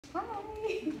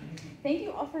Hi. Thank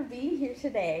you all for being here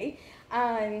today.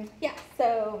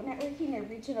 So networking and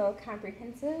regional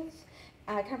comprehensive.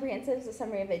 Comprehensive is a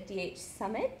summary of a DH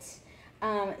summit.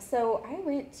 So I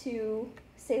went to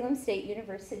Salem State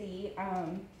University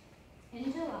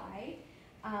in July,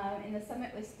 and the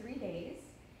summit was 3 days.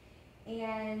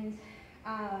 And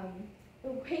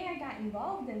the way I got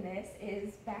involved in this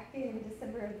is back in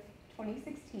December of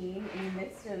 2016, in the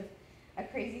midst of a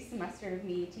crazy semester of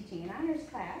me teaching an honors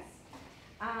class.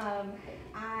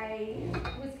 I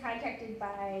was contacted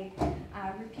by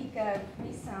Rupika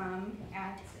Risam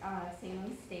at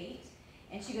Salem State,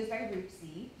 and she goes by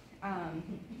Rupsi.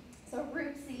 So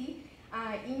Rupsi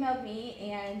emailed me,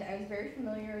 and I was very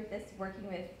familiar with this, working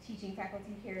with teaching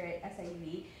faculty here at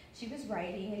SIUE. She was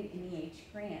writing an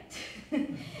NEH grant,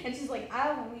 and she's like,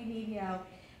 "Oh, we need,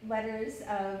 letters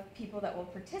of people that will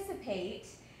participate.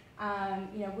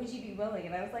 Would you be willing?"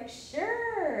 And I was like,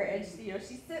 "Sure." And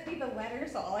she sent me the letter,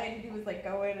 so all I had to do was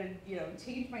go in and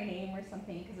change my name or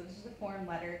something, because it was just a form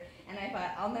letter. And I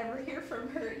thought, I'll never hear from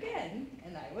her again,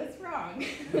 and I was wrong.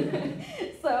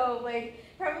 So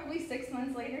probably 6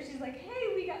 months later, she's like,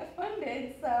 "Hey, we got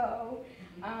funded, so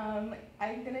I'm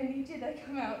gonna need you to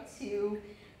come out to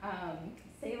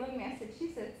Salem,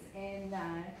 Massachusetts in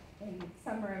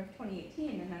summer of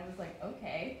 2018." And I was like,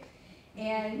 okay.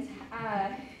 And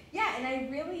and I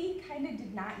really kind of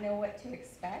did not know what to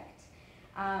expect.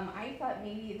 I thought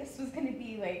maybe this was going to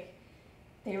be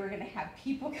they were going to have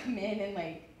people come in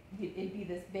and it'd be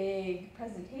this big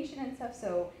presentation and stuff,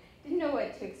 so didn't know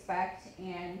what to expect.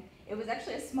 And it was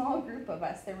actually a small group of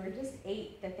us. There were just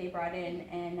 8 that they brought in,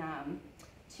 and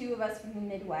 2 of us from the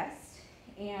Midwest,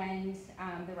 and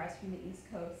the rest from the East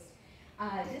Coast.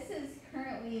 This is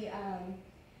currently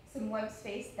some web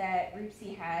space that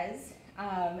Rupsi has,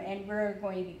 and we're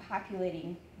going to be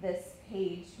populating this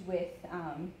page with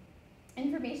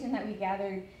information that we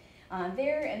gathered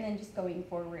there, and then just going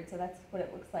forward. So that's what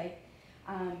it looks like.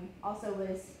 Also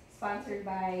was sponsored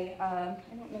by,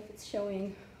 I don't know if it's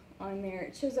showing on there,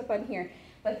 it shows up on here,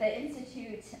 but the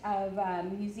Institute of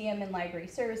Museum and Library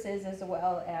Services, as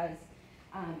well as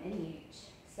NEH.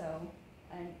 So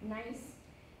a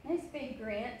nice big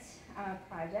grant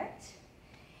project.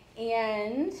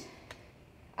 And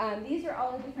these are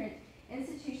all the different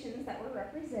institutions that were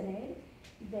represented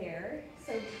there.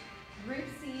 So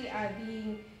Rupsi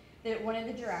being one of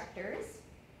the directors.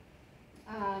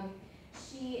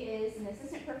 She is an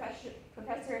assistant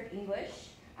professor of English,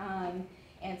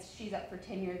 and she's up for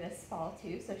tenure this fall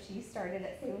too. So she started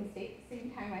at Salem State the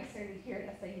same time I started here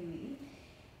at SIUE.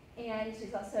 And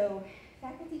she's also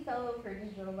faculty fellow for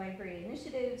Digital Library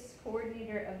Initiatives,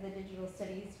 coordinator of the Digital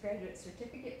Studies Graduate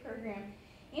Certificate Program,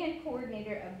 and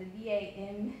coordinator of the VA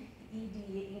MED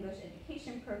English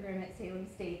Education Program at Salem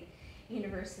State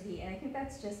University. And I think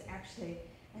that's just actually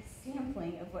a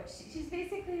sampling of what she's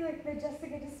basically like the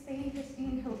Jessica Despain,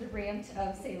 Christine Hildebrandt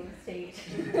of Salem State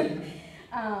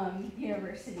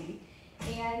University.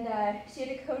 And she had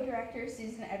a co-director,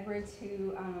 Susan Edwards,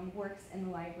 who works in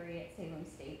the library at Salem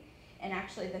State. And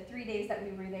actually, the 3 days that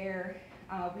we were there,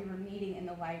 we were meeting in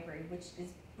the library, which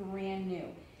is brand new.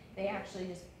 They actually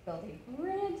just built a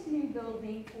brand new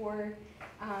building for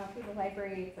the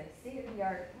library. It's state of the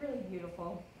art, really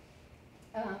beautiful.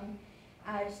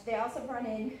 They also brought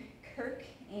in Kirk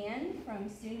Ann from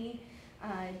SUNY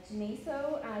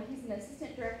Geneso. He's an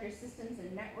assistant director of systems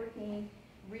and networking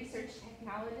research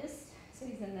technologist. So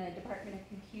he's in the Department of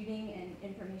Computing and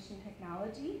Information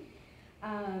Technology.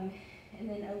 And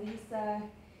then Elisa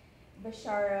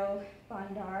Basharo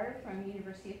Bandar from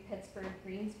University of Pittsburgh,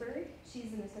 Greensburg.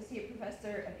 She's an associate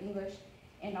professor of English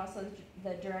and also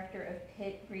the director of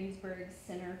Pitt Greensburg's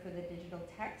Center for the Digital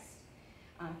Text.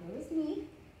 It was me,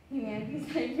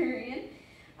 Humanities Librarian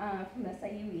from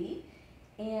SIUE.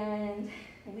 And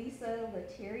Lisa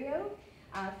Laterio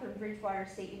from Bridgewater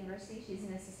State University. She's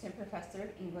an assistant professor of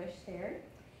English there.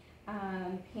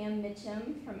 Pam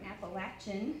Mitchum from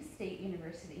Appalachian State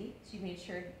University. She made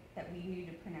sure that we knew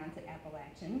to pronounce it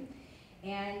Appalachian.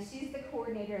 And she's the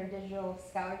coordinator of digital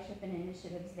scholarship and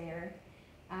initiatives there.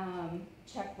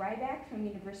 Chuck Ryback from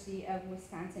University of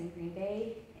Wisconsin-Green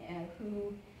Bay,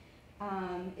 who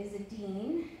is a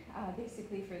dean,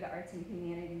 basically for the arts and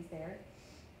humanities there.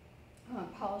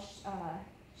 Paul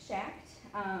Schacht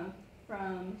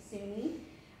from SUNY,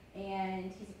 and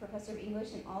he's a professor of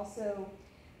English, and also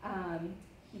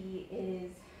he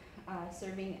is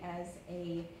serving as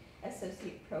a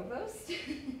associate provost.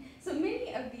 So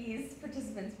many of these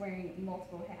participants wearing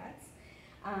multiple hats.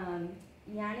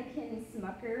 Yannikin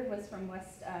Smucker was from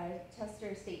West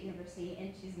Chester State University,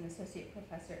 and she's an associate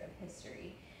professor of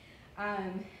history.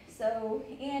 So,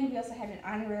 and we also had an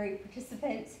honorary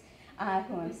participant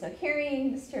who I'm still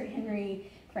carrying, Mr.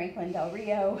 Henry Franklin Del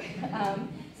Rio.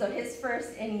 So his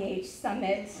first NEH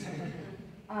summit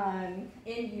in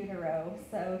utero.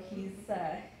 So he's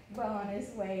well on his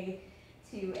way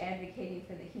to advocating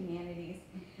for the humanities.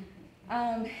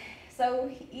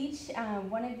 So each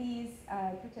one of these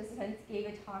participants gave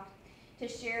a talk to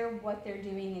share what they're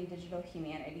doing in digital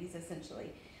humanities,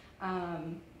 essentially,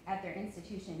 at their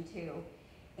institution too.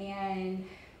 And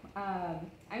I'm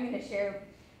going to share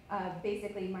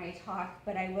basically my talk,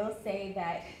 but I will say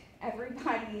that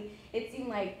everybody, it seemed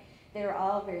like they were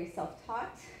all very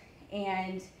self-taught,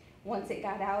 and once it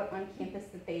got out on campus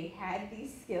that they had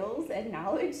these skills and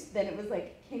knowledge, then it was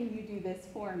like, can you do this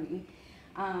for me?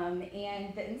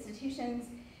 And the institutions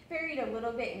varied a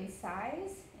little bit in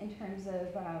size in terms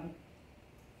of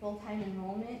full-time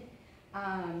enrollment,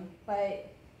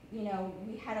 but you know,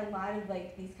 we had a lot of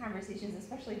like these conversations,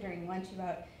 especially during lunch,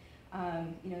 about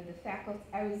you know, the faculty.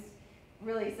 I was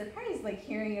really surprised, like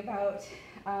hearing about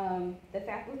the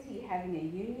faculty having a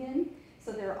union.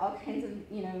 So there were all kinds of,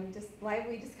 you know, just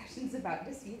lively discussions about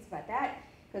disputes about that,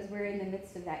 because we're in the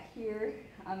midst of that here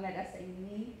at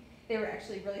SIE. They were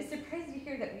actually really surprised to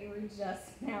hear that we were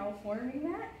just now forming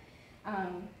that.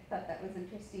 Thought that was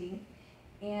interesting.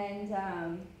 And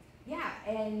yeah,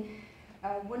 and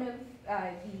one of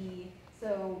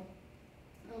so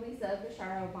Elisa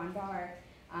Basharo Bondar,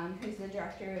 who's the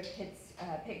director of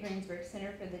Pitt Greensburg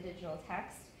Center for the Digital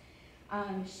Text,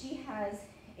 she has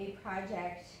a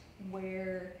project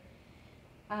where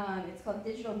it's called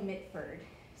Digital Mitford.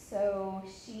 So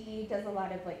she does a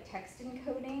lot of like text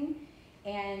encoding,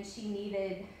 and she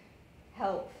needed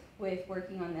help with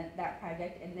working on that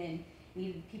project, and then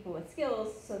needed people with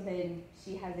skills. So then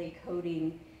she has a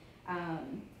coding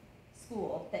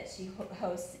school that she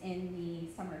hosts in the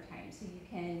summertime. So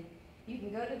you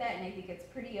can go to that, and I think it's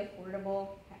pretty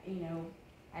affordable. You know,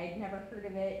 I'd never heard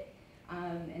of it.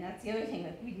 And that's the other thing,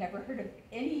 that we'd never heard of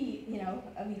any, you know,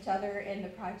 of each other and the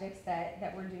projects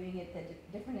that we're doing at the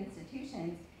different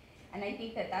institutions. And I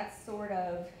think that that's sort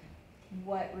of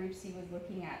what RUPC was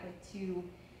looking at, like to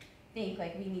think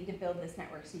like we need to build this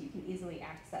network so you can easily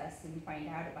access and find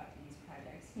out about these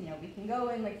projects. You know, we can go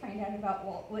and like find out about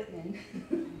Walt Whitman.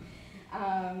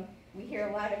 We hear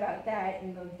a lot about that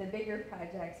in the bigger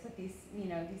projects, but these, you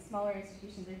know, these smaller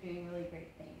institutions are doing really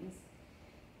great things.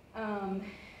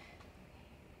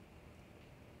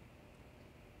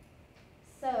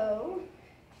 So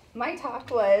my talk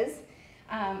was,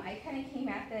 I kind of came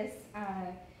at this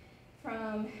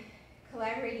from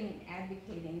collaborating and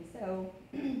advocating. So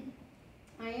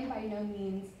I am by no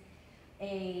means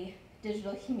a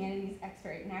digital humanities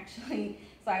expert, and actually,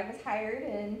 so I was hired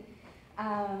in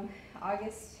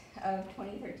August of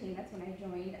 2013. That's when I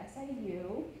joined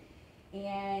SIU,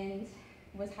 and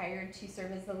was hired to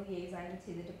serve as the liaison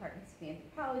to the departments of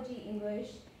anthropology, English,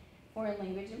 foreign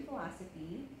language, and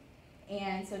philosophy.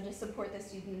 And so just support the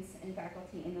students and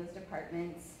faculty in those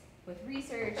departments with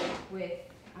research, with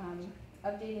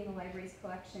updating the library's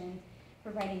collection,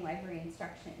 providing library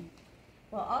instruction.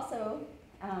 Well, also,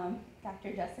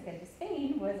 Dr. Jessica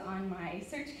Despain was on my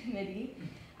search committee,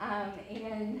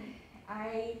 and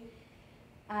I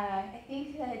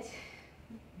think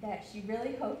that she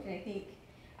really hoped, and I think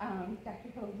Dr.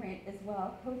 Hildebrandt as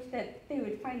well, hoped that they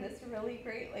would find this really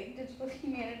great like digital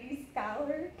humanities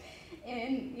scholar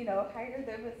and, you know, hire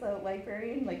them as a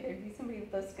librarian. Like there'd be somebody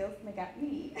with those skills, and they got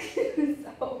me.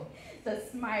 So the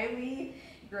smiley,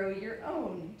 grow your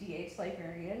own DH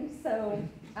librarian. So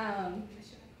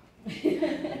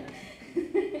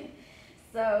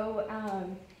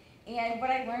and what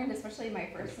I learned, especially in my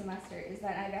first semester, is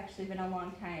that I've actually been a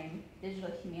long time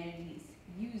digital humanities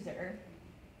user.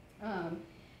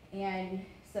 And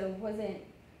so wasn't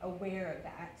aware of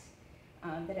that,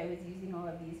 that I was using all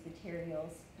of these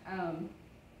materials. And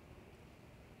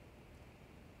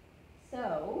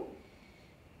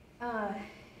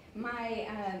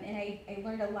I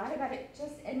learned a lot about it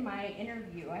just in my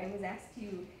interview. I was asked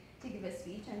to give a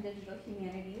speech on digital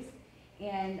humanities,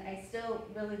 and I still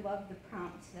really love the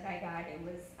prompt that I got. It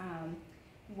was,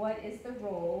 what is the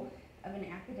role of an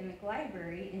academic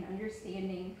library in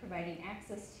understanding, providing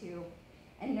access to,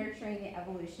 and nurturing the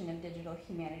evolution of digital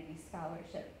humanities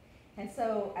scholarship? And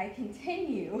so I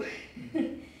continue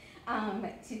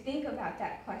to think about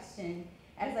that question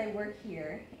as I work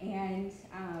here, and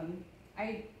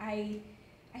I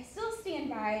still stand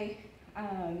by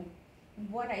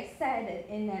what I said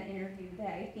in that interview,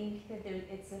 that I think that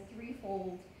it's a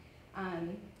threefold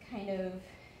kind of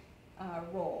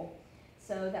role.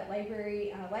 So that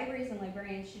libraries and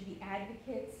librarians should be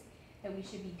advocates, that we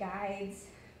should be guides,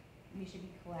 we should be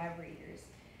collaborators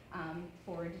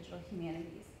for digital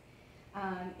humanities.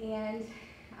 And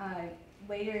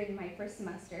later in my first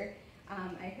semester,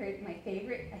 I heard my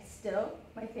favorite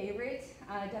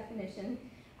definition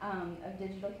of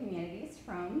digital humanities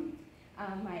from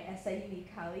my SIUE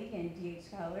colleague and DH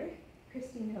scholar,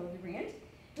 Christine Hildebrand,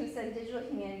 who said digital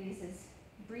humanities is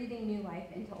breathing new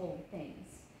life into old things.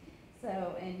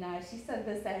 So, and she said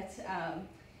this at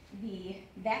the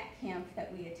VAC camp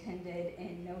that we attended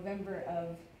in November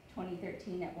of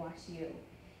 2013 at WashU,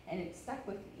 and it stuck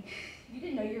with me. You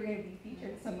didn't know you were going to be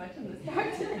featured so much in this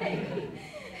talk today.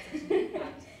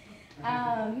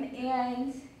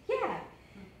 And yeah,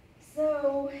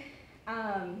 so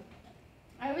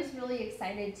I was really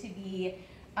excited to be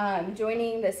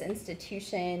joining this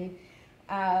institution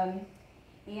and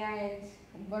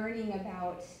learning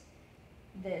about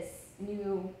this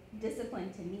new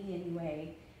discipline, to me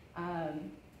anyway,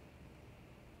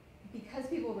 because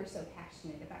people were so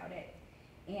passionate about it.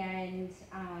 And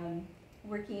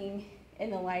working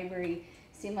in the library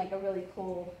seemed like a really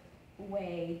cool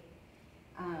way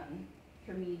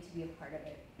for me to be a part of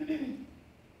it.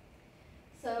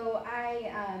 So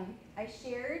I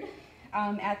shared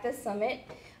at the summit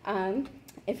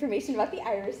information about the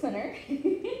Irish Center.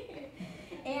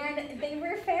 And they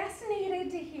were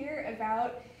fascinated to hear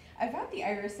about the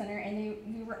Irish Center, and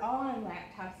we were all on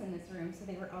laptops in this room, so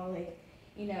they were all like,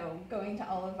 you know, going to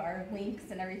all of our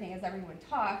links and everything as everyone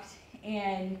talked.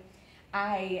 And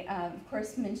I, of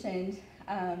course, mentioned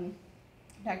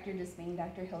Dr. Despain,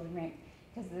 Dr. Hildebrand,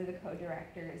 because they're the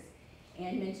co-directors,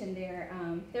 and mentioned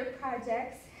their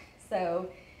projects, so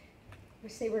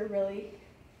which they were really,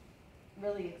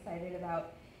 really excited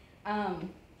about.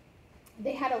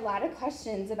 They had a lot of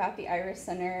questions about the Irish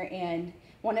Center, and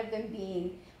one of them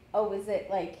being, oh, is it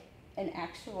like an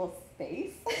actual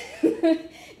space?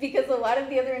 Because a lot of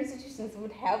the other institutions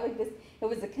would have like this, it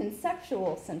was a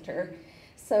conceptual center,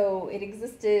 so it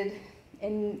existed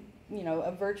in, you know,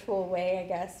 a virtual way, I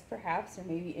guess, perhaps, or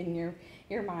maybe in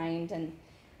your mind. And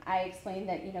I explained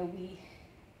that, you know, we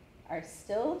are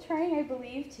still trying, I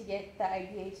believe, to get the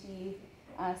IBHE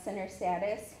center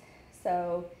status.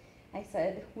 So I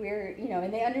said, we're, you know,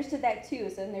 and they understood that too.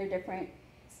 So in their different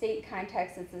state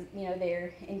contexts, it's, you know,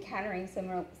 they're encountering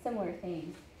similar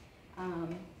things.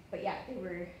 But yeah, they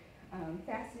were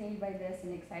fascinated by this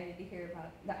and excited to hear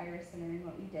about the Irish Center and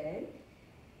what we did.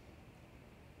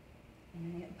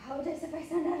 And I apologize if I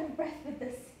sound out of breath, but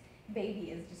this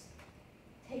baby is just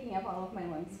taking up all of my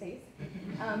lung space.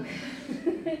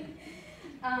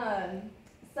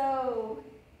 So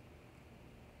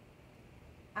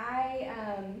I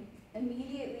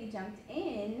immediately jumped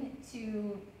in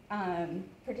to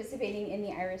participating in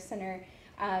the Irish Center.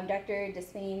 Dr.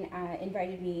 Despain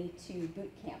invited me to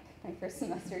boot camp my first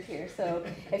semester here. So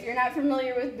if you're not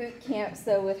familiar with boot camp,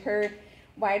 so with her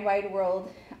Wide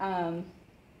World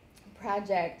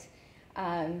project,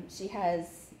 she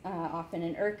has often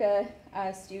an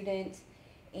IRCA student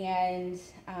and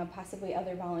possibly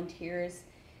other volunteers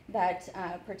that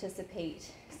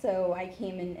participate. So I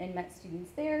came and met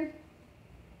students there,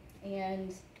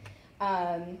 and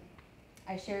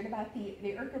I shared about the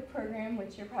IRCA program,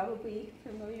 which you're probably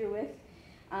familiar with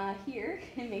here,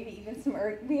 and maybe even some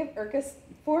we have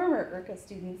former IRCA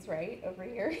students right over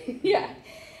here. Yeah,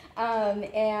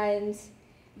 and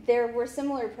there were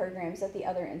similar programs at the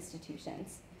other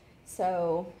institutions.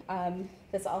 So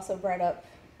this also brought up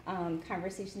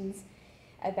conversations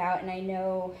about, and I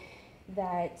know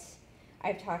that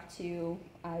I've talked to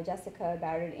Jessica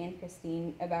about it and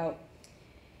Christine about,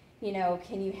 you know,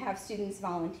 can you have students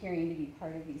volunteering to be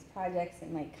part of these projects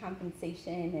and like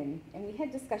compensation, and we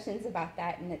had discussions about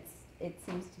that, and it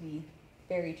seems to be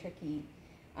very tricky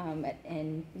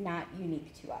and not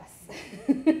unique to us.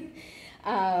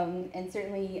 And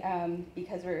certainly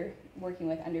because we're working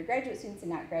with undergraduate students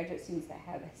and not graduate students that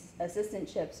have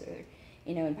assistantships or,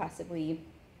 you know, and possibly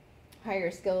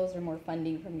higher skills or more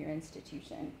funding from your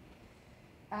institution.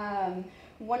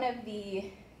 One of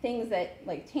the things that,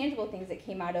 like tangible things that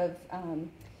came out of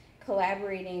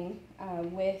collaborating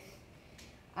with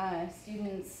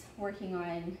students working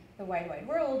on the Wide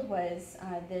World was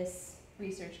this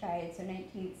research guide, so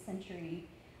 19th century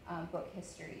book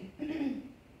history.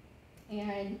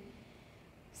 And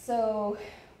so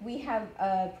we have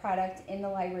a product in the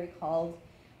library called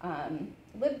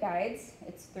LibGuides.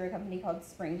 It's through a company called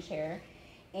SpringShare,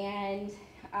 and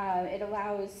it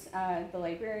allows the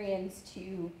librarians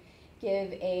to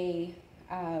give a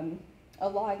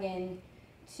login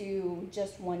to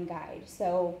just one guide.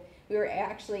 So we were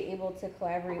actually able to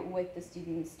collaborate with the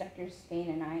students, Dr. Spain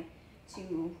and I,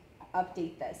 to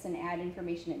update this and add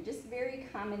information in, just very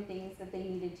common things that they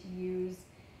needed to use,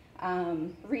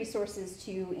 resources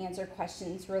to answer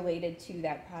questions related to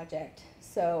that project.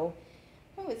 So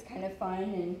it was kind of fun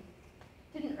and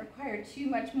didn't require too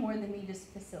much more than me just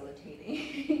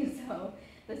facilitating. So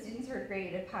the students were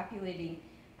great at populating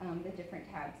the different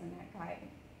tabs in that guide.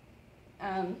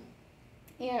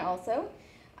 And also,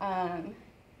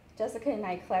 Jessica and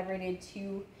I collaborated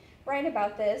to write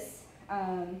about this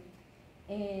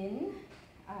in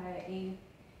a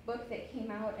book that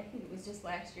came out, I think it was just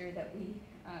last year, that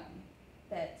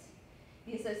that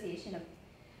the Association of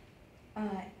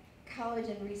College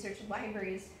and Research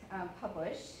Libraries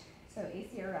published. So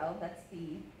ACRL, that's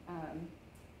the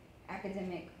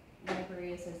Academic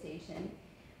Library Association.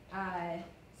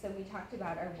 So we talked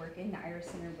about our work in the Irish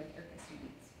Center with IRCA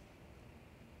students.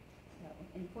 So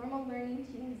informal learning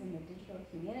teams in the digital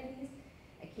humanities,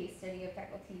 a case study of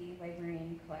faculty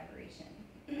librarian collaboration.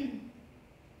 Okay.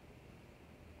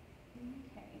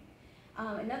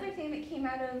 Another thing that came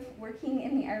out of working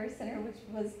in the Irish Center, which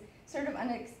was sort of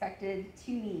unexpected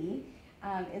to me,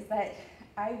 is that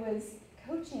I was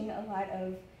coaching a lot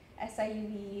of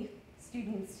SIUE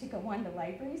students to go on to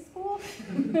library school.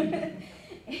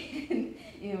 And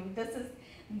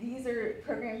these are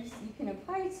programs you can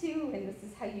apply to, and this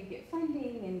is how you get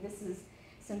funding, and this is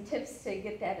some tips to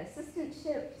get that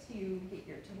assistantship, to get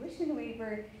your tuition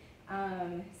waiver.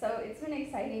 So it's been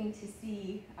exciting to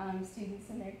see students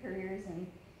in their careers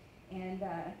and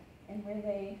where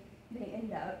they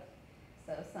end up.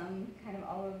 So some kind of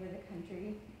all over the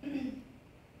country.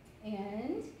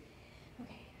 And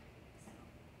okay, so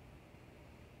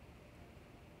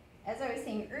as I was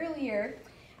saying earlier,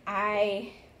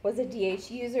 I was a DH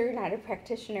user, not a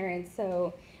practitioner, and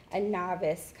so a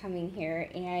novice coming here.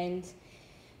 And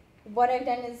what I've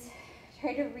done is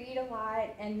try to read a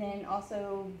lot and then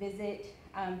also visit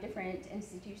different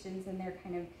institutions and their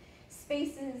kind of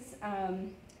spaces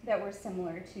that were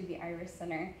similar to the Irish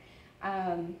Center.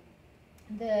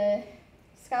 The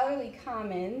Scholarly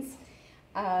Commons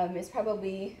is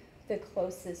probably the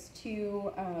closest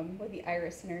to what the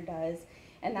Irish Center does,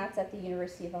 and that's at the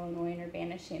University of Illinois in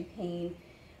Urbana-Champaign.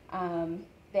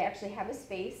 They actually have a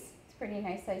space. It's a pretty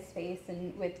nice sized space,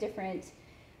 and with different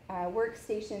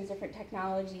workstations, different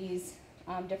technologies,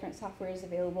 different softwares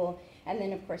available, and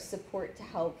then of course support to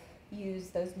help use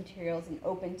those materials and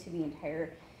open to the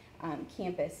entire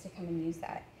campus to come and use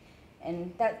that.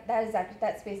 And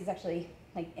that space is actually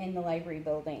like in the library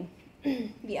building.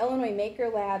 The Illinois Maker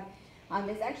Lab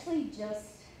is actually just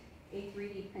a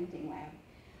 3D printing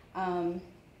lab.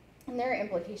 And there are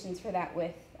implications for that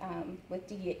with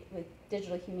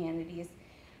digital humanities.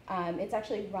 It's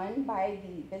actually run by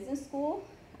the business school,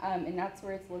 and that's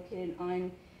where it's located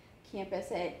on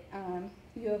campus at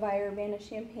U of I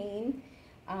Urbana-Champaign,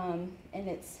 and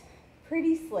it's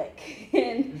pretty slick.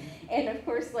 and of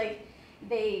course, like,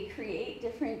 they create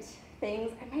different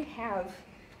things. I might have,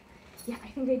 yeah, I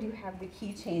think I do have the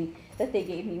keychain that they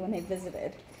gave me when I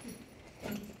visited.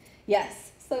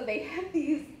 Yes, so they have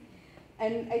these,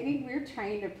 and I think we're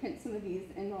trying to print some of these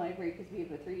in the library because we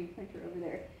have a 3D printer over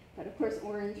there. But of course,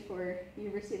 orange for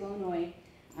University of Illinois,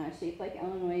 shaped like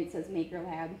Illinois, it says Maker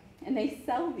Lab. And they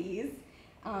sell these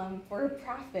for a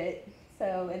profit.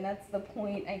 So, and that's the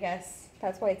point, I guess,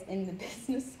 that's why it's in the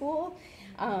business school,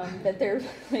 that they're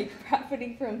like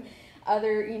profiting from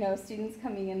other, students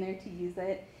coming in there to use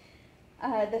it.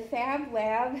 The Fab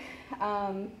Lab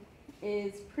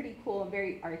is pretty cool and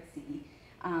very artsy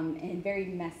and very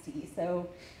messy. So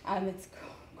it's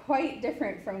quite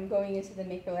different from going into the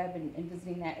Maker Lab and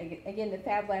visiting that. Again, the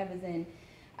Fab Lab is in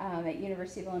at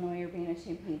University of Illinois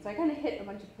Urbana-Champaign. So I kind of hit a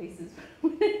bunch of places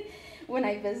when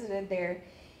I visited there.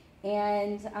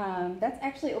 And that's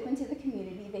actually open to the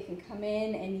community. They can come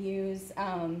in and use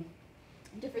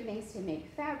different things to make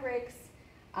fabrics.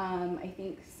 I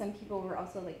think some people were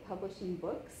also like publishing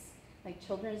books, like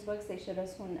children's books. They showed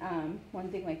us one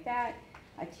thing like that,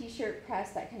 a t-shirt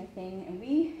press, that kind of thing. And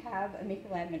we have a Maker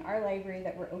Lab in our library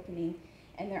that we're opening,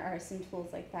 and there are some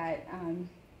tools like that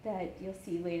that you'll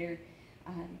see later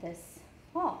this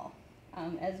fall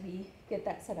as we get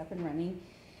that set up and running.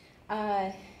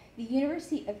 The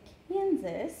University of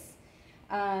Kansas,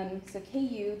 so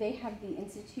KU, they have the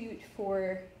Institute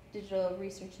for Digital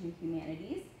Research and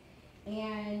Humanities.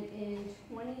 And in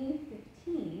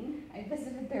 2015, I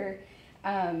visited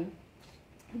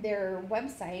their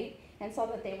website and saw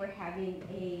that they were having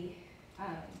a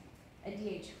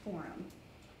DH forum.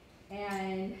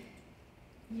 And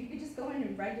you could just go in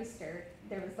and register.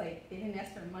 There was like, they didn't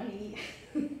ask for money.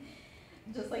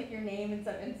 just like your name and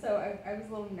stuff. And so I was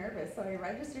a little nervous, so I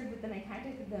registered, but then I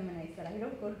contacted them and I said, I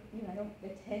don't go, I don't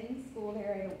attend school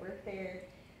there, I don't work there.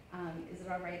 Is it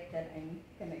all right that I'm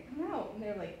gonna come out? And they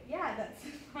were like, yeah, that's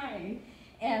fine.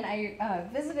 And I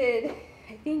visited,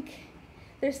 I think,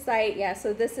 their site. Yeah, so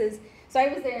I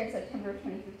was there in September of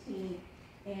 2015,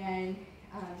 and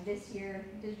this year,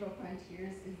 Digital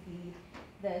Frontiers is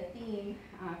the theme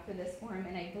for this forum,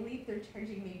 and I believe they're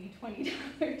charging maybe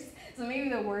 $20. So maybe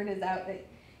the word is out that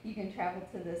you can travel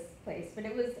to this place. But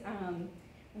it was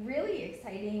really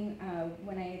exciting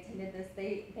when I attended this.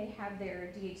 They have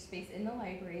their DH space in the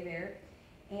library there,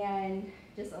 and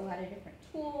just a lot of different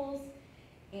tools,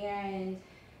 and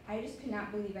I just could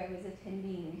not believe I was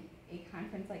attending a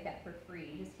conference like that for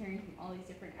free, just hearing from all these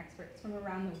different experts from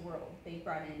around the world they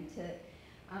brought in to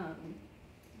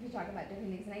talk about different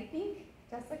things. And I think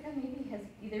Jessica maybe has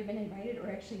either been invited or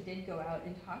actually did go out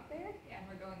and talk there. Yeah,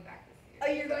 we're going back this year.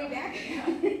 Oh, you're going back?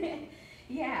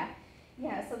 Yeah.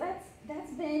 Yeah, so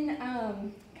that's been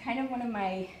kind of one of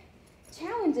my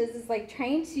challenges, is like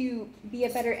trying to be a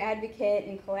better advocate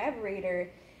and collaborator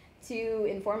to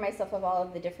inform myself of all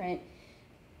of the different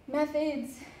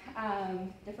methods,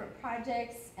 different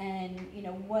projects, and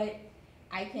what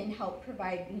I can help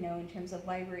provide in terms of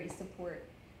library support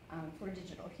for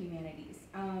digital humanities.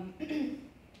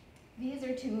 These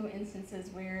are two instances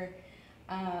where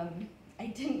I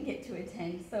didn't get to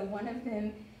attend. So one of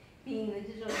them being the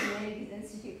Digital Humanities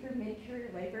Institute for Mid-Career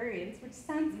Librarians, which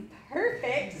sounds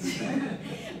perfect,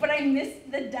 but I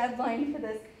missed the deadline for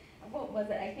this. What was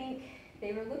it? I think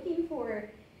they were looking for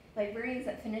librarians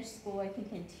that finished school, I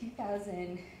think in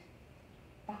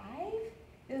 2005,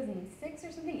 2006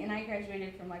 or something, and I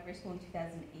graduated from library school in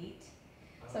 2008.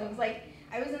 So it was like,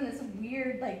 I was in this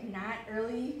weird, like, not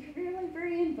early career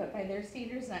librarian, but by their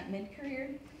standards, not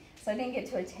mid-career. So I didn't get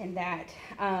to attend that.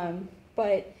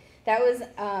 But that was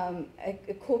a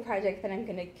cool project that I'm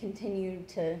going to continue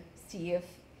to see if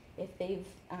they've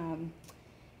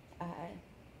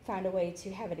found a way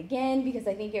to have it again, because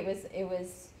I think it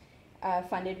was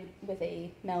funded with a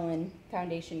Mellon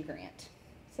Foundation grant.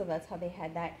 So that's how they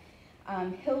had that.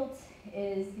 HILT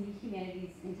is the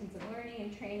Humanities Intensive Learning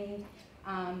and Training,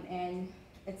 and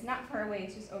it's not far away,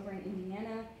 it's just over in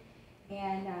Indiana.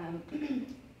 And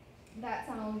that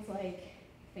sounds like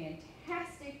a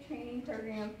fantastic training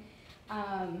program,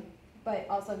 but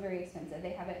also very expensive.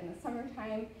 They have it in the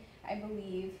summertime, I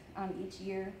believe, each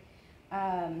year.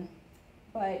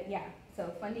 But yeah,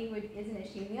 so funding is an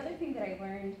issue. And the other thing that I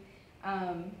learned,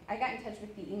 I got in touch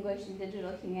with the English and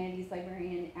Digital Humanities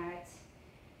librarian at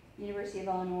University of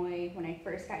Illinois when I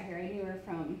first got here. I knew her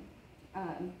from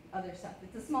other stuff.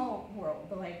 It's a small world,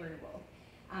 the library world.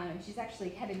 She's actually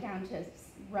headed down to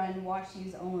run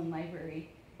WashU's own library,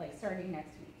 like starting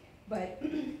next week. But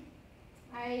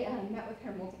I met with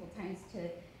her multiple times to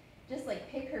just like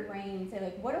pick her brain and say,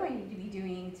 like, what do I need to be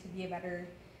doing to be a better,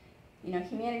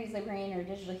 humanities librarian or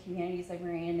digital humanities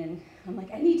librarian? And I'm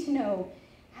like, I need to know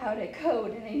how to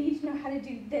code, and I need to know how to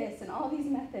do this and all these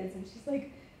methods. And she's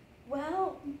like,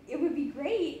 well, it would be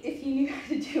great if you knew how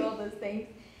to do all those things,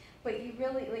 but you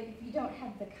really, like, if you don't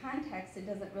have the context, it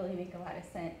doesn't really make a lot of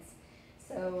sense.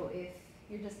 So if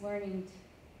you're just learning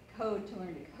to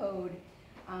learn to code,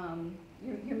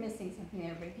 you're missing something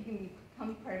there. But if you can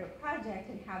become part of a project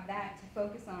and have that to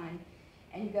focus on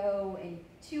and go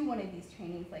to one of these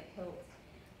trainings like HILT,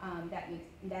 that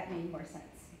made more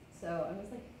sense. So I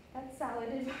was like, that's solid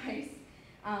advice.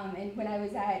 And when I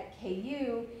was at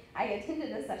KU, I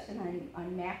attended a session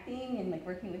on mapping and like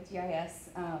working with GIS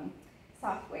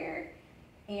software,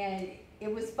 and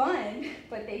it was fun,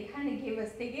 but they kind of gave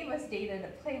us data to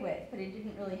play with, but it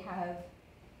didn't really have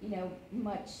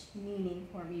much meaning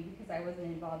for me because I wasn't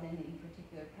involved in any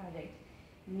particular project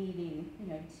needing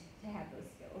to have those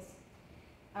skills.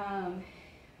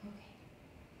 Okay.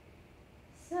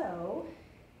 So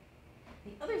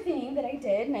the other thing that I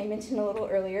did, and I mentioned a little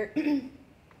earlier,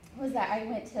 was that I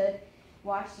went to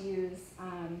WashU's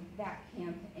VAP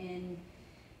camp in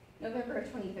November of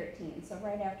 2013. So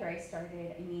right after I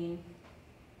started,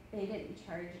 they didn't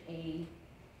charge a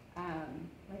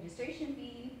registration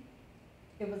fee.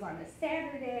 It was on a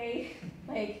Saturday.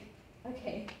 Like,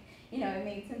 okay, it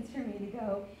made sense for me to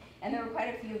go. And there were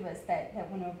quite a few of us that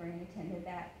went over and attended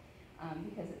that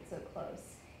because it's so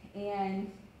close.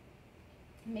 And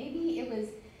maybe it was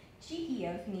cheeky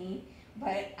of me,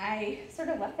 but I sort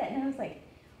of left that and I was like,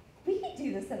 we could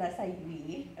do this at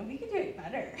SIUE and we could do it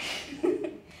better.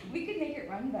 We could make it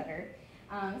run better.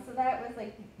 So that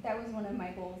was one of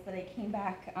my goals, that I came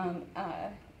back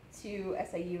to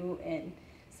SIU and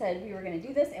said we were going to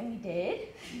do this, and we did.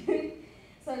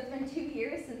 So it's been 2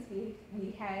 years since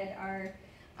we had our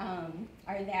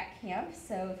are that camp.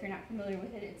 So if you're not familiar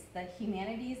with it, it's the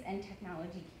Humanities and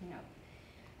Technology Camp.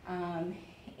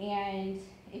 And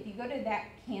if you go to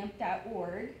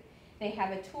thatcamp.org, they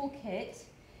have a toolkit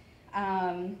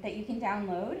that you can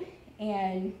download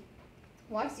and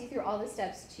walks you through all the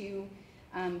steps to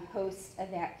host a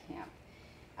that camp.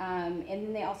 And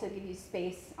then they also give you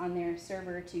space on their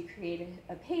server to create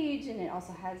a page, and it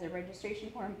also has a registration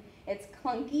form. It's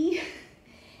clunky,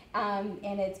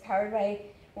 and it's powered by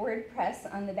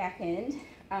WordPress on the back end.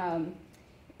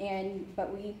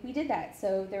 But we did that.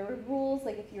 So there were rules,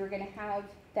 like if you were going to have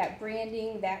that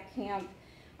branding, that camp,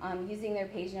 using their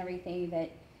page and everything,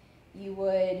 that you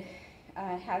would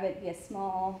have it be a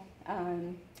small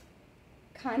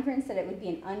conference, that it would be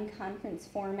an unconference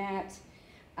format,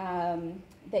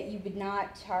 that you would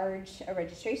not charge a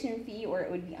registration fee, or it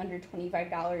would be under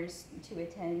 $25 to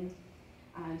attend.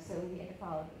 So we had to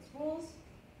follow those rules.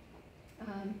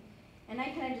 And I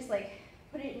kind of just like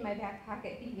put it in my back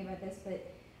pocket thinking about this,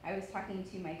 but I was talking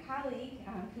to my colleague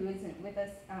who isn't with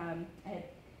us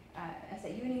at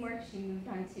SIU anymore. She moved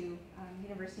on to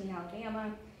University in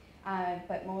Alabama.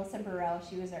 But Melissa Burrell,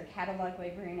 she was our catalog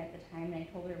librarian at the time, and I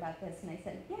told her about this, and I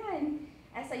said, yeah, and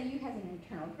SIU has an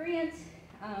internal grant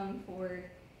for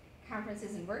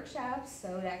conferences and workshops,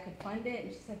 so that could fund it.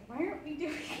 And she said, why aren't we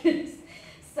doing this?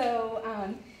 So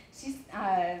she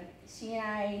and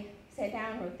I sat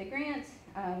down, wrote the grant.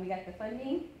 We got the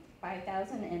funding,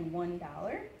 $5,001.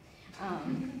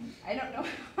 I don't know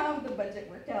how the budget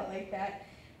worked out like that,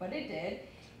 but it did.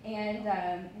 And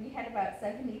we had about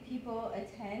 70 people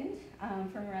attend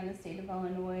from around the state of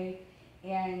Illinois,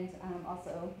 and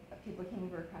also people came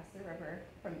over across the river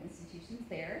from institutions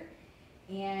there.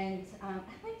 And I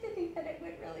like to think that it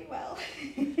went really well.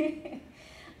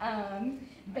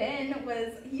 Ben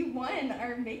he won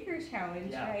our Maker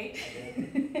Challenge, yeah, right? I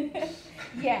did.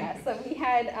 Yeah, so we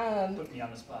had... Put me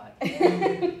on the spot.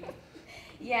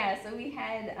 Yeah, so we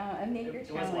had a Maker Challenge.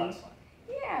 It was a lot of fun.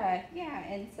 Yeah,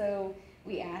 and so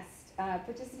we asked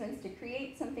participants to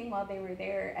create something while they were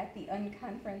there at the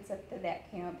unconference at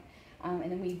that camp, and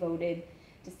then we voted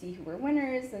to see who were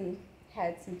winners and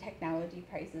had some technology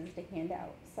prizes to hand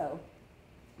out. So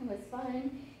it was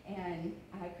fun, and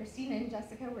Christina and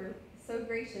Jessica were so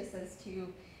gracious as to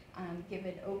give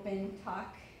an open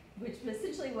talk, which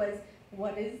essentially was,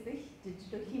 what is the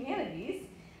digital humanities?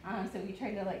 So we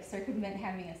tried to like circumvent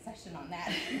having a session on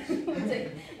that,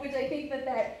 which I think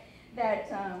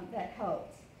that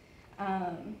helped.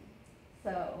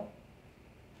 So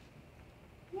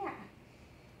yeah.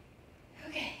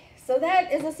 Okay. So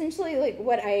that is essentially like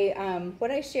what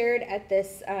I shared at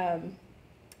this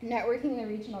networking the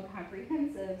regional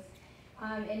comprehensives,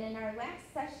 and in our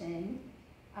last session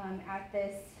at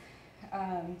this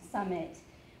summit,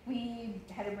 we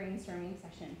had a brainstorming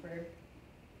session for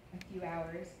a few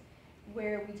hours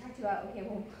where we talked about, okay,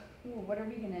 well, what are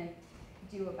we gonna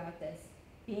do about this?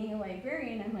 Being a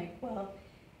librarian, I'm like, well,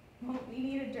 we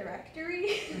need a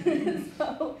directory.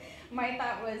 So my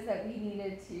thought was that we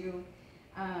needed to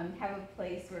have a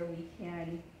place where we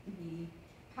can be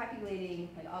populating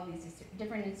like all these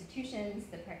different institutions,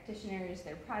 the practitioners,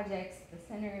 their projects, the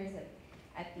centers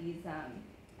at these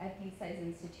size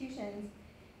institutions.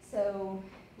 So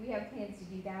we have plans to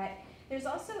do that. There's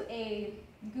also a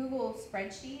Google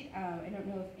spreadsheet. I don't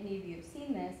know if any of you have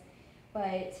seen this,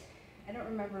 but I don't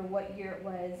remember what year it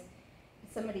was.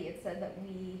 Somebody had said that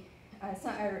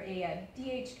a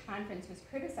DH conference was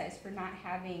criticized for not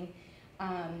having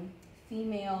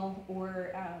female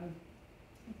or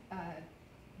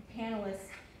panelists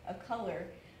of color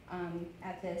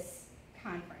at this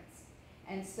conference.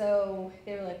 And so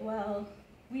they were like, well,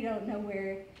 we don't know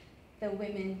where the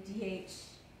women DH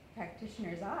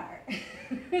practitioners are.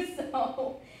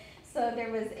 so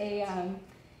there was a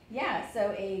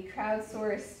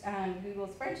crowdsourced Google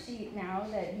spreadsheet now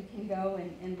that you can go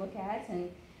and look at, and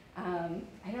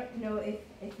I don't know if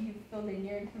you've filled in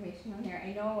your information on there.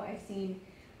 I know I've seen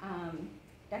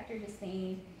Dr.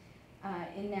 Destain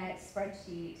in that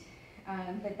spreadsheet,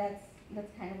 but that's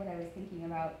kind of what I was thinking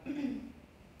about.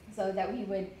 So that we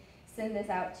would send this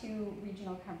out to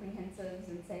regional comprehensives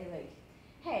and say like,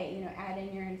 hey, add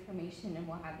in your information and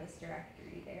we'll have this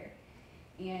directory there.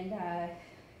 And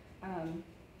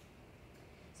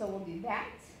so we'll do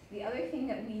that. The other thing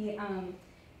that we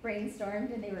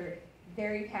brainstormed, and they were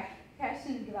very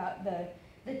passionate about,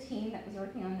 the team that was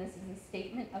working on this, is a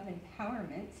statement of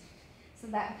empowerment. So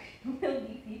that will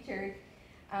be featured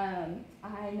on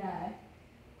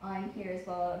here as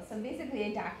well. So basically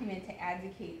a document to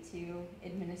advocate to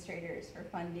administrators for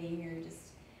funding, or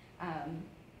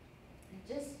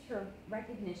just for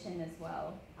recognition as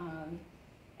well.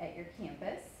 at your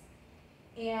campus.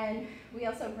 And we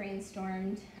also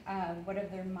brainstormed what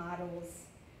other models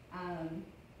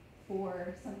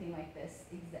for something like this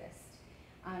exist,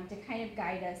 to kind of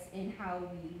guide us in how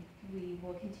we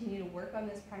will continue to work on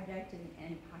this project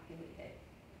and populate it.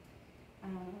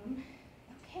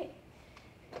 Okay,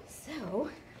 so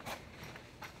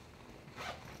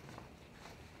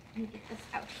let me get this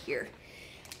out here.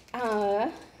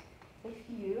 If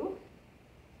you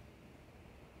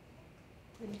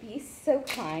would be so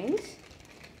kind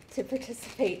to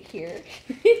participate here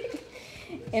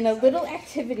in a little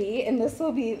activity, and this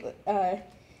will be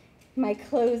my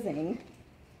closing.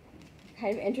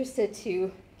 Kind of interested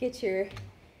to get your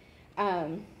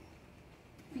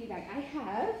feedback. I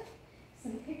have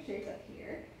some pictures up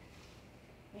here,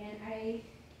 and I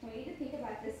want you to think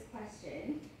about this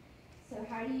question. So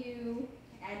how do you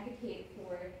advocate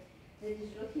for the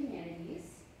digital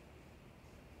humanities?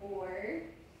 Or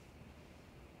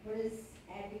what does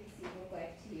advocacy look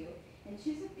like to you? And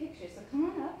choose a picture. So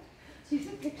come on up, choose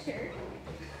a picture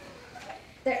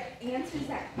that answers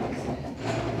that question.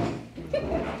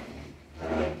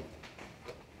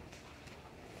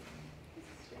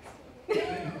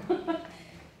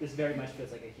 This very much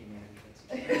feels like a humanities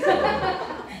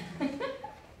exercise.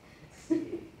 Let's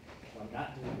see. Well, I'm not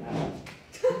doing that.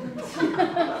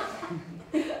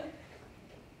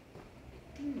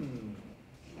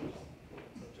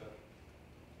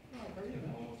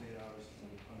 Almost 8 hours since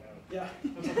we hung out. Yeah.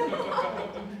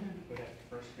 But at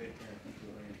first grade parent teacher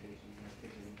orientation, and I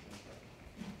figured in some stuff.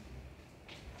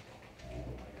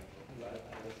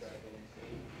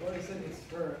 What is it? It's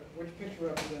for which picture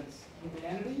represents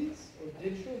humanities or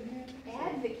digital humanities?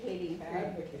 Advocating for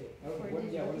Advocate. for Okay. What, yeah.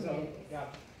 digital What is that? humanities. Yeah.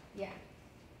 Yeah.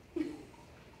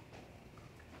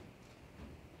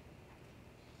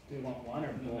 Do we want one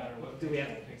or No more? matter what. Do we have?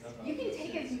 picture picked up You on. can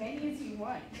take as many as you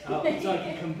want. Oh, so I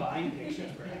can combine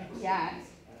pictures, perhaps. Yeah.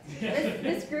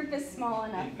 This group is small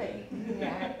enough that you can do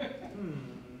that.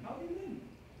 How did you win?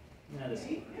 No, this.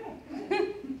 Yeah. Did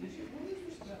you? When did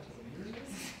you start? A year ago?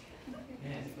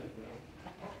 Yeah, it's like that.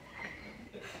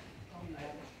 I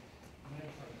might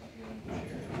have talked about getting a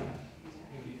chair.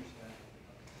 Maybe your staff.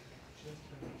 Just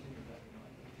to continue back in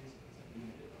line.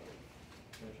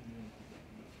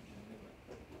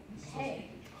 Hey.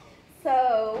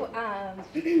 So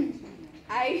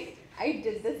I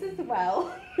did this as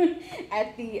well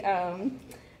at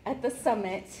the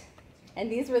summit, and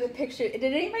these were the pictures. Did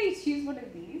anybody choose one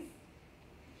of these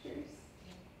pictures?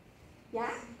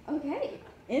 Yeah. Okay.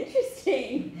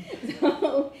 Interesting.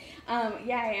 So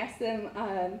yeah, I asked them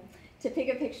to pick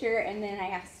a picture, and then I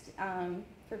asked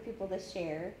for people to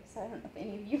share. So I don't know if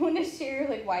any of you want to share,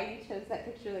 like, why you chose that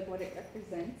picture, like what it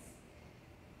represents.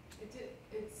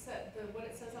 What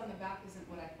it says on the back isn't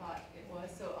what I thought it was.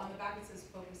 So on the back it says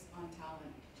focus on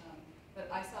talent. But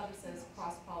I saw this as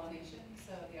cross-pollination,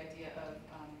 so the idea of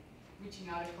reaching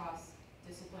out across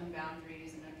discipline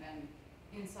boundaries and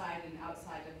inside and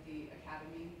outside of the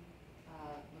academy,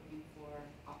 looking for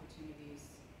opportunities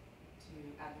to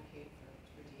advocate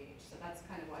for DH. So that's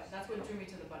kind of what drew me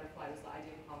to the butterfly, was the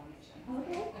idea of pollination.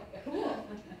 Okay. Cool.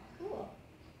 Cool.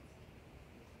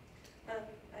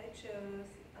 I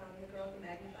chose the girl with the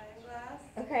magnifying glass.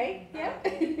 Okay. Yeah.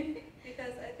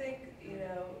 Because I think,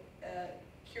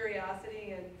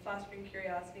 curiosity and fostering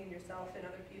curiosity in yourself and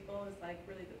other people is like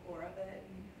really the core of it,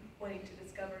 and wanting to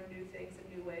discover new things and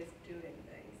new ways of doing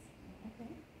things.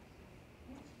 Okay.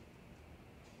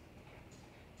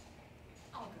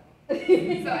 I'll go.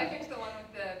 So I picked the one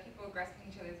with the people grasping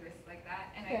each other's wrists like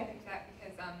that, and I picked that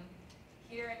because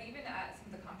here and even at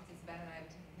some of the conferences Ben and I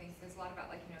have attended things, there's a lot about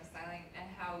styling and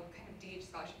how kind of DH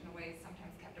scholarship in a way is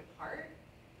sometimes kept apart,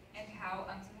 and how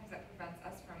sometimes that prevents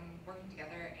us from working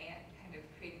together and kind of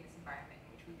creating this environment in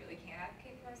which we really can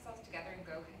advocate for ourselves together and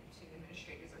go kind of to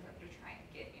administrators or whoever to try and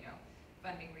get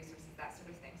funding, resources, that sort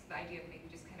of thing. So the idea of maybe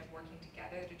just kind of working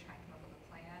together to try and come up with a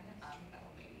plan that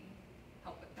will maybe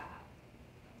help with that.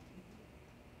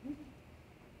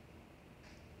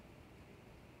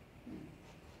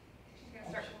 She's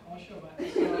gonna start. I'll show my.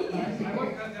 I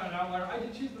wouldn't cut down an outlier. I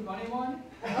did choose the money one.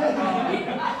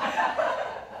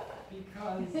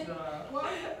 Because, well,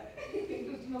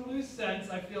 just in a loose sense,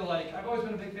 I feel like I've always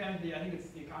been a big fan of I think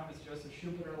it's the economist Joseph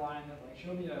Schumpeter line that like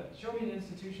show me an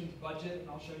institution's budget and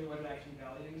I'll show you what it actually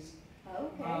values.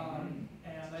 Okay.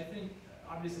 And I think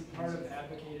obviously part of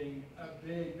advocating, a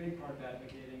big part of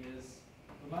advocating is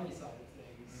the money side of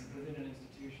things within an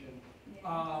institution.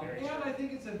 And I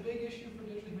think it's a big issue for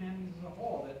digital humanities as a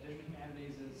whole, that digital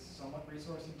humanities is somewhat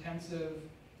resource intensive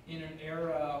in an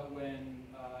era when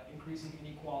increasing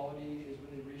inequality is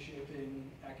really reshaping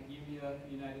academia in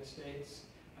the United States.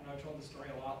 I I know I've told this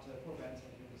story a lot to poor Ben's had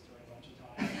to hear this story a bunch of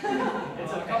times. It's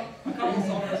A okay. couple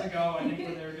summers ago, I think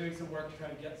when they were doing some work to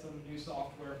try to get some new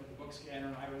software for the book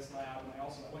scanner and Iris Lab, and I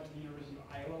went to the University of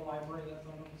Iowa library that's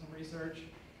done some research,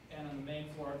 and on the main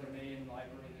floor of their main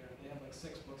library there, they have like 6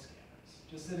 book scanners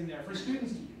just sitting there for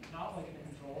students to use, not like in a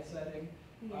control setting.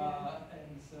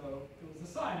 And so it was a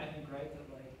sign, I think, right, that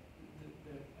like I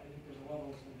think there's a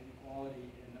level of inequality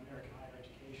in American higher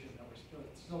education that we're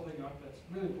still thinking of that's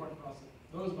really important for us,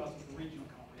 those of us with the regional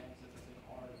comprehensive to think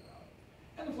hard about.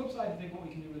 And the flip side, to think what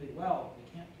we can do really well, they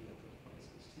can't do at those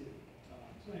places too.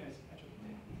 So anyways, I chose the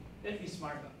It'd be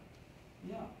smart though.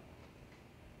 Yeah.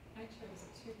 I chose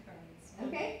 2 cards.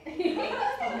 Okay.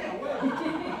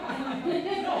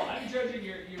 No, I'm judging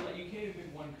your like, you can't even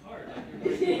pick one card, like,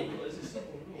 it's a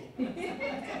simple rule. I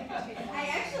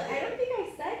don't think I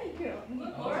said you could.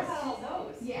 Look, Laura had all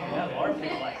those. Yeah, Laura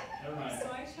picked like, Never mind. So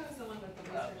I chose the one with the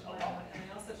research lab, and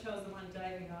I also chose the one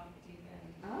diving off the deep end.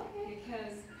 Okay.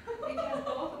 Because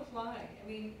both apply. I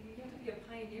mean, you have to be a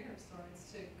pioneer of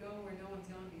sorts to go where no one's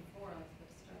gone before, like the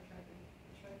Star Trek and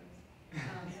the Trekkers.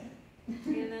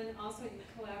 And then also you're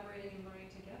collaborating and learning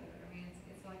together. I mean,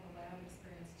 it's like a lab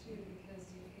experience too, because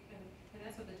you can, and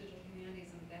that's what the digital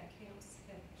humanities and that camps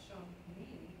have shown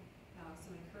me,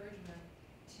 some encouragement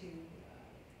to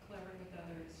collaborate with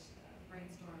others,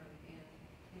 brainstorm, and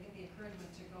get the encouragement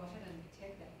to go ahead and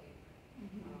take that leap.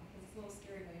 Because it's a little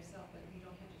scary by yourself, but you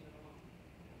don't have to do it alone.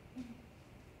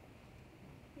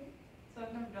 So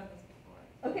I've never done this before.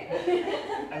 Okay.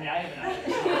 I mean, I haven't.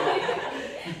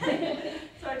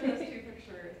 So I chose 2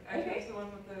 pictures. I Okay. chose the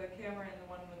one with the camera and the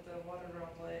one with the water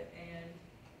droplet, and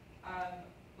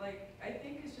like I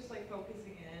think it's just like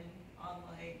focusing in on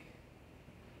like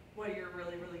what you're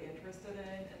really, really interested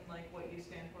in, and like what you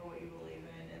stand for, what you believe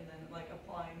in, and then like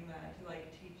applying that to like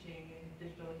teaching and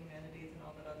digital humanities and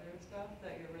all that other stuff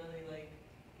that you're really like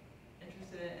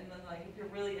interested in. And then like if you're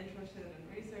really interested in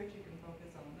research, you can focus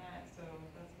on that. So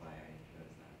that's why I chose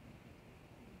that.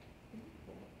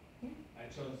 I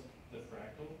chose the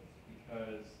fractal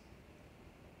because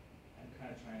I'm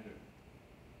kind of trying to,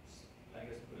 I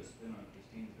guess, put a spin on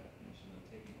Christine's definition of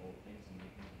taking old things and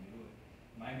making them new.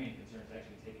 My main concern is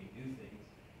actually taking new things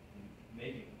and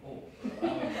making them old,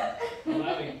 or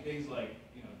allowing things like,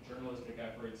 you know, journalistic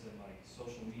efforts and like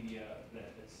social media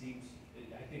that seems,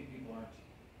 I think people aren't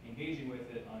engaging with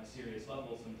it on a serious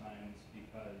level sometimes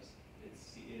because it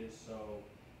is so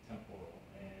temporal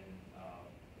and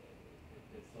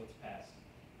it floats past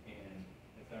and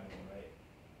ephemeral, right?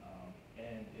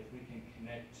 And if we can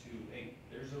connect to, hey,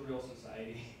 there's a real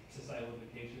societal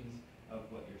implications of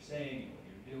what you're saying and what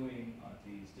you're doing on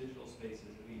these digital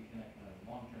spaces, if we can connect kind of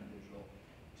long-term digital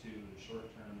to the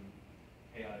short-term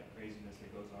chaotic craziness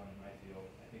that goes on in my field,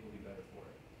 I think we'll be better for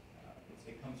it.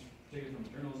 It comes particularly from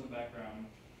a journalism background,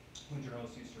 when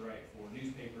journalists used to write for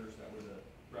newspapers that were the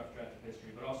rough draft of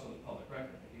history, but also the public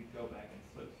record. If you go back and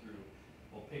flip through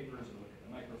old papers or look at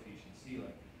the microfiche and see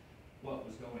like what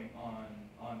was going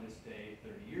on this day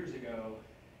 30 years ago,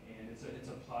 and it's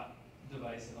a plot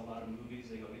device in a lot of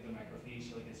movies. They go get the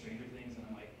microfiche like in Stranger Things, and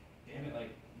I'm like, damn it,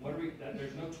 like what are we?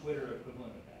 There's no Twitter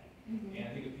equivalent of that. And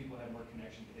I think if people had more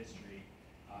connection to history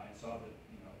and saw that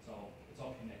it's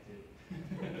all connected,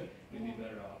 we'd be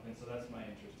better off. And so that's my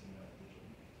interest in digital.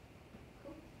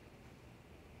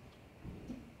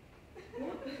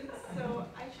 So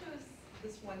I chose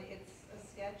this one. It's a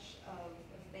sketch of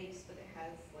a face, but it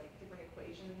has like different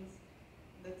equations.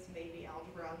 That's maybe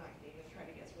algebra. I'm not gonna even try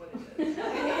to guess what it is.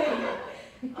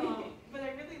 But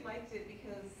I really liked it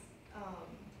because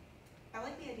I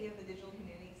like the idea of the digital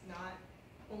humanities not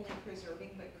only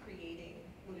preserving but creating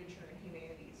literature and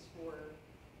humanities for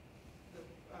the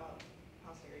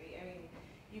posterity. I mean,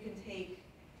 you can take,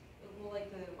 well, like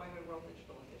the Wide World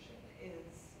Digital Edition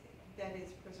that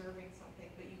is preserving something,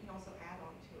 but you can also add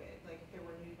on to it. Like if there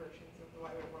were new versions of the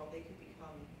Wide World, they could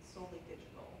become solely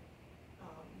digital.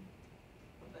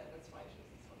 But that's why I chose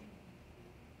this one.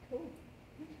 Cool.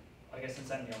 I guess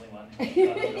since I'm the only one, I'll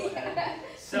go ahead.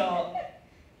 So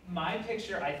my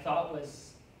picture I thought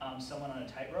was someone on a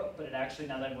tightrope, but it actually,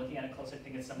 now that I'm looking at it closer, I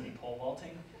think it's somebody pole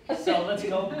vaulting. So let's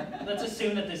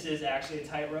assume that this is actually a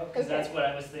tightrope, because that's what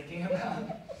I was thinking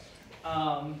about.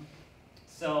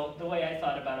 So the way I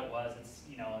thought about it was,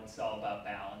 it's all about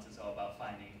balance. It's all about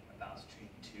finding a balance between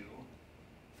two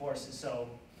forces. So,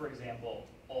 for example,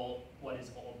 what is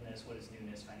oldness, what is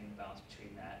newness, finding the balance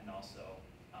between that, and also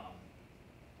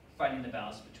finding the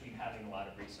balance between having a lot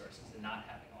of resources and not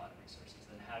having a lot of resources.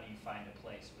 And how do you find a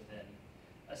place within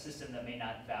a system that may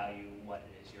not value what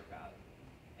it is you're valuing?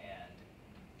 And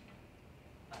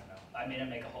I don't know, I may not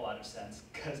make a whole lot of sense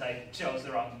because I chose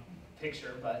the wrong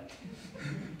picture, but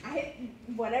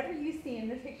whatever you see in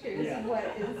the pictures Yeah. is what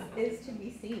is to be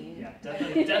seen. Yeah, death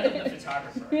of the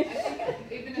photographer. I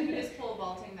think even if it is pole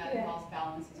vaulting, that Yeah. involves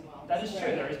balance as well. That is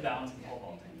true, there is balance in pole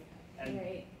vaulting. And,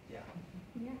 Right. yeah.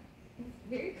 Yeah.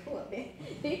 Very cool.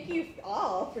 Thank you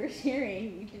all for sharing.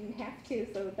 You didn't have to,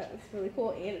 so that was really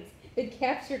cool. And it's been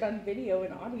captured on video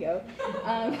and audio.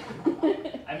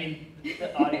 I mean, the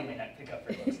audio may not pick up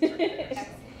for those right there, so.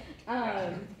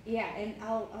 Yeah, and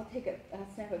I'll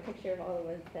snap a picture of all the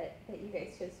ones that you guys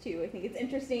chose too. I think it's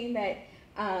interesting that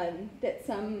that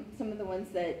some of the ones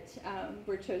that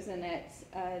were chosen at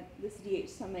this DH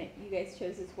Summit you guys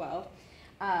chose as well.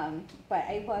 But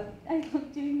I love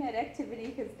doing that activity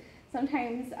because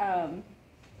sometimes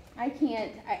I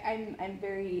can't. I'm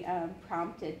very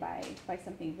prompted by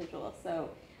something visual. So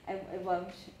I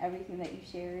loved everything that you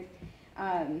shared.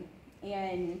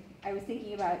 And I was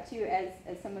thinking about too, as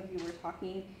some of you were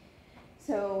talking,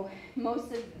 so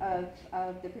most of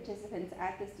the participants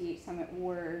at this DH Summit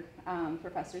were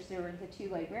professors. There were the 2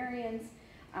 librarians,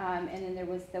 and then there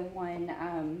was the one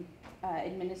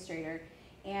administrator.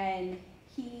 And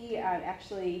he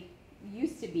actually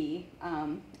used to be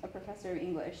a professor of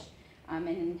English,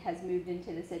 and has moved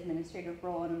into this administrative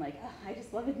role. And I'm like, oh, I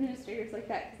just love administrators like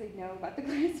that because they know about the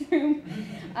classroom.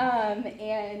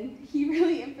 And he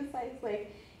really emphasized,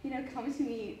 like, come to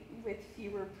me with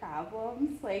fewer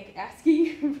problems, like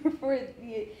asking for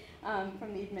the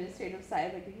from the administrative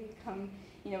side, like if you come,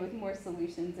 with more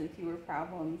solutions and fewer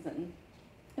problems. And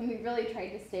we really tried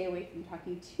to stay away from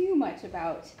talking too much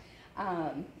about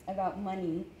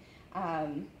money.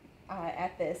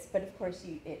 At this, but of course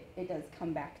it does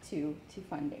come back to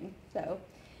funding. So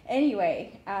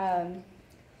anyway,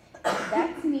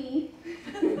 that's me.